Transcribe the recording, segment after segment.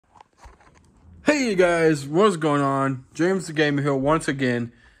Hey you guys, what's going on? James the Gamer here once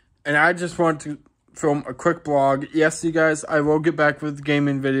again, and I just want to film a quick vlog. Yes, you guys, I will get back with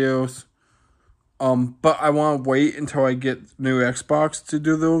gaming videos, but I want to wait until I get new Xbox to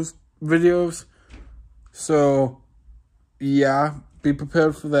do those videos. So, yeah, be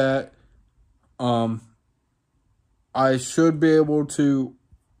prepared for that. I should be able to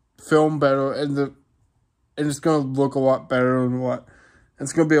film better, and it's gonna look a lot better and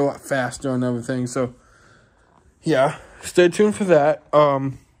it's gonna be a lot faster and everything. So, yeah, stay tuned for that.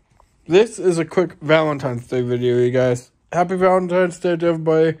 This is a quick Valentine's Day video, you guys. Happy Valentine's Day to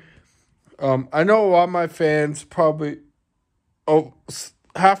everybody. I know a lot of my fans probably,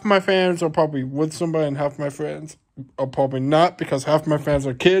 half my fans are probably with somebody and half my friends are probably not, because half my fans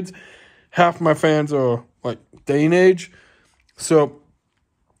are kids, half my fans are like day and age. So,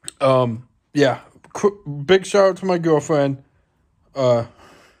 yeah, big shout out to my girlfriend.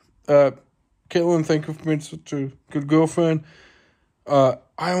 Caitlin, thank you for being such a good girlfriend. I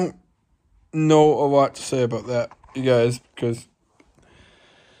don't know a lot to say about that, you guys, because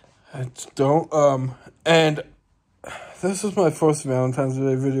I just don't. And this is my first Valentine's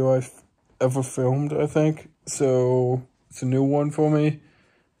Day video I've ever filmed, I think. So it's a new one for me.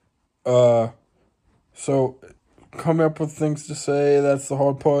 So coming up with things to say, that's the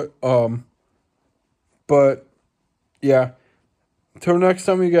hard part. But yeah. Till next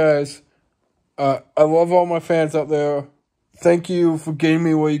time, you guys. I love all my fans out there. Thank you for getting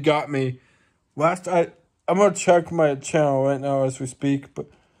me where you got me. I'm gonna check my channel right now as we speak, but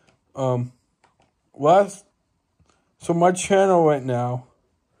so my channel right now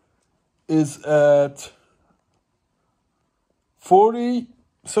is at 40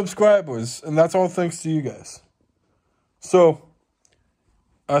 subscribers, and that's all thanks to you guys. So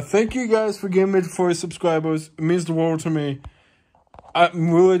thank you guys for getting me to 40 subscribers. It means the world to me.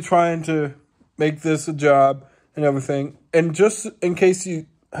 I'm really trying to make this a job and everything. And just in case you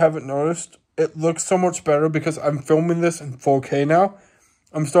haven't noticed, it looks so much better because I'm filming this in 4K now.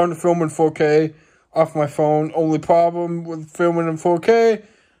 I'm starting to film in 4K off my phone. Only problem with filming in 4K,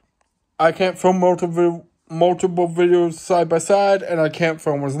 I can't film multiple videos side by side, and I can't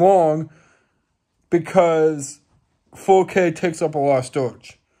film as long because 4K takes up a lot of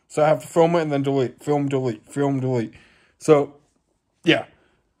storage. So I have to film it and then delete, film, delete, film, delete. So, yeah.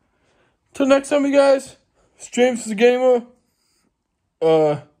 Till next time, you guys. It's James the Gamer.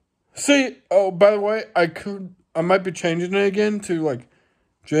 See. Oh, by the way, I might be changing it again to like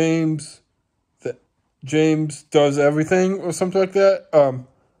James does everything or something like that.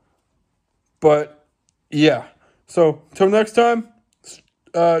 But yeah. So till next time,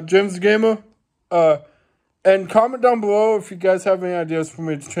 James the Gamer. And comment down below if you guys have any ideas for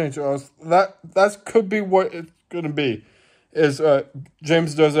me to change it. That could be what it's gonna be. Is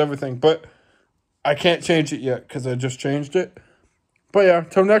James does everything, but I can't change it yet because I just changed it. But yeah,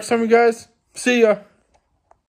 till next time, you guys. See ya.